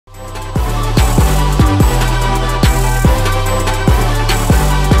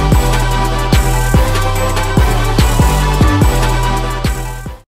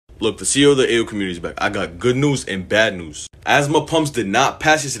Look, the CEO of the AO community is back. I got good news and bad news. Asthma pumps did not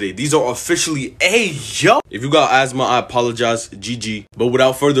pass yesterday. These are officially yo. If you got asthma, I apologize. GG. But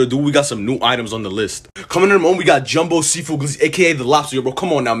without further ado, we got some new items on the list. Coming in a moment, we got jumbo seafood glizzy, aka the lobster, yo, bro.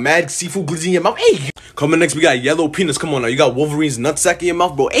 Come on now, mad seafood glizzy in your mouth. Coming next, we got yellow peanuts. Come on now, you got Wolverine's nutsack in your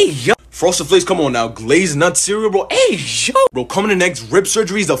mouth, bro. Yo. Frosted Flakes, come on now. Glazed nut cereal, bro. Yo. Bro, coming in next, rib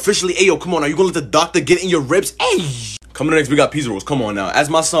surgery is officially yo. Come on now, you gonna let the doctor get in your ribs? Coming next, we got pizza rolls. Come on now. As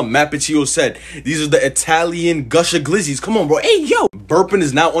my son Matt Piccio said, these are the Italian gusher glizzies. Come on, bro. Yo. Burping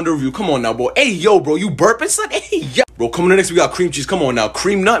is now under review. Come on now, bro. Yo, bro. You burping, son? Yo. Bro, coming next, we got cream cheese. Come on now.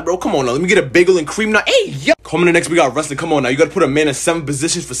 Cream nut, bro. Come on now. Let me get a bagel and cream nut. Yo. Coming next, we got wrestling. Come on now. You gotta put a man in 7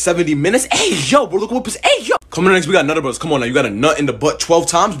 positions for 70 minutes. Yo, bro. Look what this. Yo. Coming next, we got Nutter Brothers. Come on now. You got a nut in the butt 12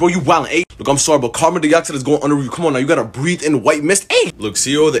 times, bro. You wildin'. Look, I'm sorry, but carbon dioxide is going under review. Come on now. You gotta breathe in white mist. Look,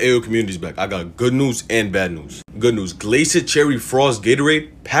 CEO of the AO community is back. I got good news and bad news. Good news. Glacier Cherry Frost Gatorade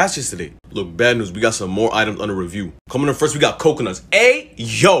passed yesterday. Look, bad news. We got some more items under review. Coming in first, we got coconuts.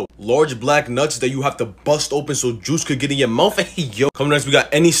 Yo. Large black nuts that you have to bust open so juice could get in your mouth. Yo. Coming next, we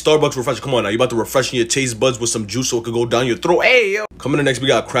got any Starbucks refresher. Come on now. You about to refresh your taste buds with some juice so it could go down your throat. Yo. Coming in next, we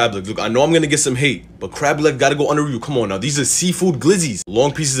got crab legs. Look, I know I'm gonna get some hate, but crab leg gotta go under review. Come on now. These are seafood glizzies.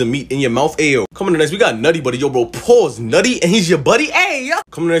 Long pieces of meat in your mouth. Yo. Coming in next, we got Nutty Buddy. Yo, bro, pause. Nutty and he's your buddy. Yo.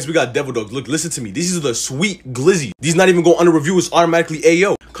 Coming in next, we got Devil Dogs. Look, listen to me. These are the sweet glizzy. These not even go under review. It's automatically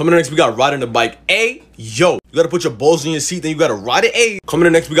yo. Coming in next, we got riding the bike. Yo. You gotta put your balls in your seat, then you gotta ride it. Coming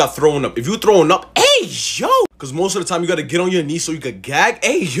in next, we got throwing up. If you throwing up, yo. Cause most of the time you gotta get on your knees so you could gag.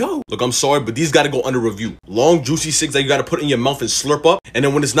 Yo. Look, I'm sorry, but these gotta go under review. Long juicy cigs that you gotta put in your mouth and slurp up. And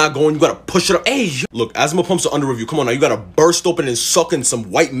then when it's not going, you gotta push it up. Yo. Look, asthma pumps are under review. Come on now, you gotta burst open and suck in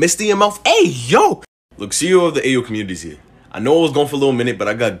some white mist in your mouth. Yo. Look, CEO of the AO communities here. I know I was gone for a little minute, but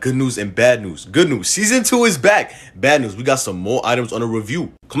I got good news and bad news. Good news, season 2 is back. Bad news, we got some more items on a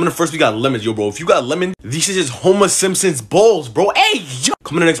review. Coming in first, we got lemons. Yo, bro, if you got lemon, these is just Homer Simpson's balls, bro. Yo.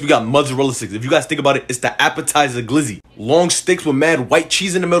 Coming in next, we got mozzarella sticks. If you guys think about it, it's the appetizer glizzy. Long sticks with mad white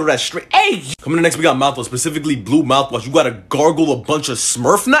cheese in the middle of that straight. Coming in next, we got mouthwash, specifically blue mouthwash. You gotta gargle a bunch of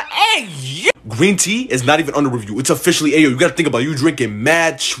Smurf nut. Yo. Green tea is not even under review. It's officially yo. You gotta think about it. You drinking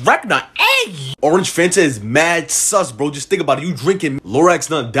mad Shrek nut. Orange Fanta is mad sus, bro. Just think about it. You drinking Lorax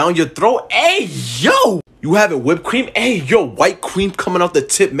nut down your throat. Yo. You having whipped cream? Yo. White cream coming off the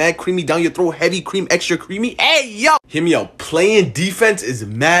tip, mad creamy down your throat. Heavy cream, extra creamy. Yo. Hear me out. Playing defense is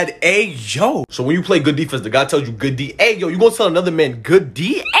mad. Yo. So when you play good defense, the guy tells you good D. Yo. You gonna tell another man good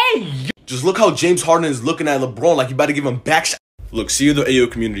D? Yo. Just look how James Harden is looking at LeBron like you about to give him back shot. Look, see the AO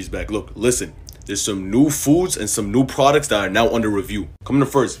community's back. Look, listen. There's some new foods and some new products that are now under review. Coming in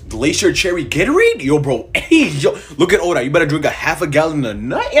first, Glacier Cherry Gatorade? Yo, bro. Yo. Look at all that. You better drink a half a gallon of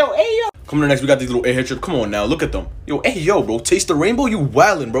nut. Yo. Coming in next, we got these little airhead strips. Come on now, look at them. Yo, bro. Taste the rainbow? You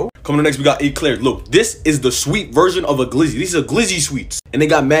wildin', bro. Coming in next, we got Eclairs. Look, this is the sweet version of a glizzy. These are glizzy sweets. And they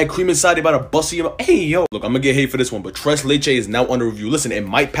got mad cream inside. They about to bust you. Yo. Look, I'm gonna get hate for this one, but Tres Leche is now under review. Listen, it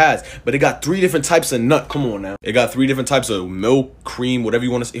might pass, but it got 3 different types of nut. Come on now. It got 3 different types of milk, cream, whatever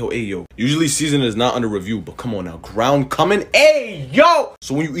you want to say. Yo. Usually season is not under review, but come on now. Ground coming. Yo.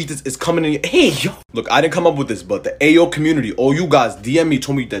 So when you eat this, it's coming in your. Yo. Look, I didn't come up with this, but the AO community, all you guys DM me,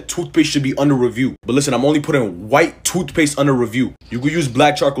 told me that toothpaste should be under review. But listen, I'm only putting white toothpaste under review. You could use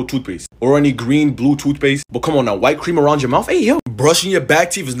black charcoal toothpaste or any green, blue toothpaste. But come on now, white cream around your mouth. Yo. Brushing your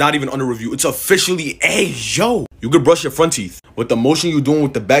back teeth is not even under review. It's officially yo. You could brush your front teeth with the motion you're doing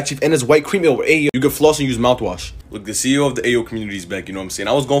with the back teeth and it's white cream. Yo. You could floss and use mouthwash. Look, the CEO of the AO community is back. You know what I'm saying?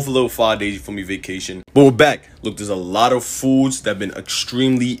 I was gone for a little 5 days for me vacation, but we're back. Look, there's a lot of foods that have been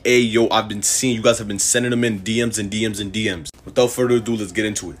extremely yo. I've been seeing you guys have been sending them in DMs and DMs and DMs. Without further ado, let's get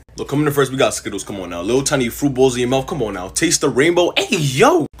into it. Look, coming in first, we got Skittles. Come on now. Little tiny fruit balls in your mouth. Come on now. Taste the rainbow.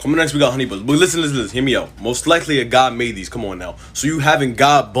 Yo. Coming next, we got Honey Buns. But listen. Hear me out. Most likely a guy made these. Come on now. So you having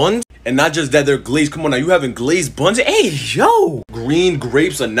God buns? And not just that, they're glazed. Come on now. You having glazed buns? Yo. Green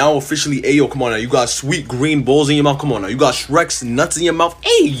grapes are now officially yo. Come on now. You got sweet green balls in your mouth. Come on now. You got Shrek's nuts in your mouth.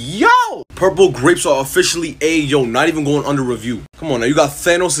 Yo. Purple grapes are officially yo. Not even going under review. Come on now. You got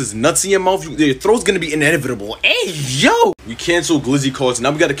Thanos' nuts in your mouth. Your throat's gonna be inevitable. Yo. We canceled glizzy cards.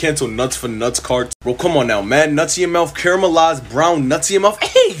 Now we gotta cancel nuts for nuts cards. Bro, come on now. Mad nuts in your mouth. Caramelized brown nuts in your mouth.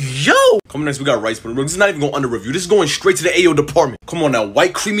 Yo. Coming next, we got rice pudding. Bro, this is not even going under review. This is going straight to the AO department. Come on now.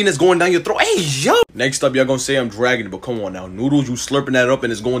 White creaminess going down your throat. Yo. Next up, y'all gonna say I'm dragging it, but come on now. Noodles, you slurping that up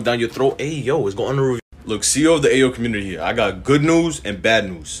and it's going down your throat. Yo. It's going under review. Look, CEO of the AO community here. I got good news and bad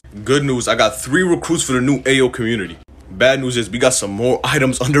news. Good news, I got 3 recruits for the new AO community. Bad news is we got some more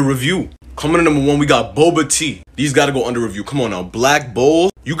items under review. Coming in number 1, we got boba tea. These gotta go under review. Come on now. Black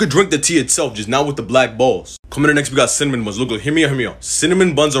bowls. You could drink the tea itself, just not with the black balls. Coming in next, we got cinnamon buns. Look, hear me out.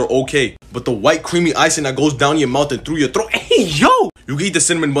 Cinnamon buns are okay, but the white creamy icing that goes down your mouth and through your throat, hey, yo! You can eat the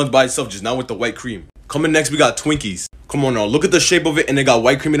cinnamon buns by itself, just not with the white cream. Coming next, we got Twinkies. Come on now, look at the shape of it, and they got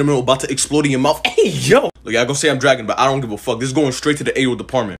white cream in the middle about to explode in your mouth. Hey, yo! Look, I gonna say I'm dragging, but I don't give a fuck. This is going straight to the AO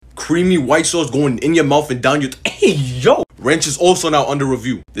department. Creamy white sauce going in your mouth and down your hey, yo! Ranch is also now under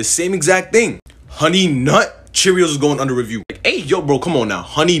review. The same exact thing. Honey nut Cheerios is going under review. Like, hey, yo, bro, come on now.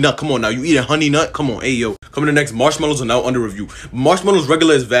 Honey nut, come on now. You eating honey nut? Come on, hey, yo. Coming to next, marshmallows are now under review. Marshmallows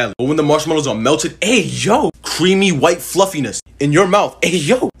regular is valid, but when the marshmallows are melted, hey, yo, creamy white fluffiness in your mouth, hey,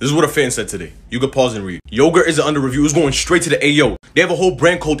 yo. This is what a fan said today. You could pause and read. Yogurt isn't under review. It's going straight to the Ayo. They have a whole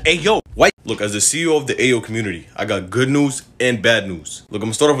brand called Ayo. White. Look, as the CEO of the Ayo community, I got good news and bad news. Look, I'm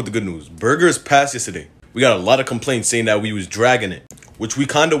gonna start off with the good news. Burgers passed yesterday. We got a lot of complaints saying that we was dragging it, which we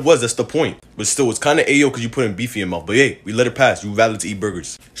kind of was. That's the point. But still, it's kind of Ayo because you put in beef in your mouth. But hey, we let it pass. You valid to eat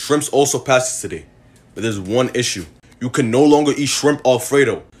burgers. Shrimps also passed today. But there's one issue. You can no longer eat shrimp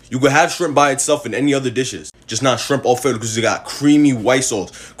Alfredo. You could have shrimp by itself in any other dishes, just not shrimp Alfredo because you got creamy white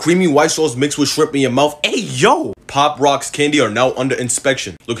sauce. Creamy white sauce mixed with shrimp in your mouth. Hey, yo! Pop Rocks candy are now under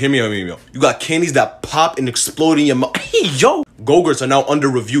inspection. Look, hear me out. You got candies that pop and explode in your mouth. Hey, yo! Go-Gurts are now under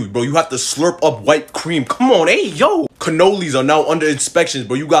review, bro. You have to slurp up white cream. Come on, hey, yo! Cannolis are now under inspections,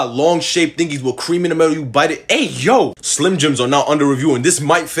 bro. You got long-shaped thingies with cream in the middle. You bite it. Hey, yo! Slim Jims are now under review, and this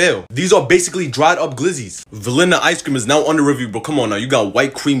might fail. These are basically dried-up glizzies. Vanilla ice cream is now under review, bro. Come on now. You got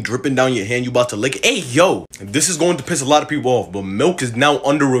white cream dripping down your hand. You about to lick it. Hey, yo! This is going to piss a lot of people off, but milk is now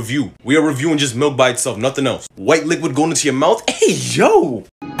under review. We are reviewing just milk by itself, nothing else. White liquid going into your mouth. Hey, yo!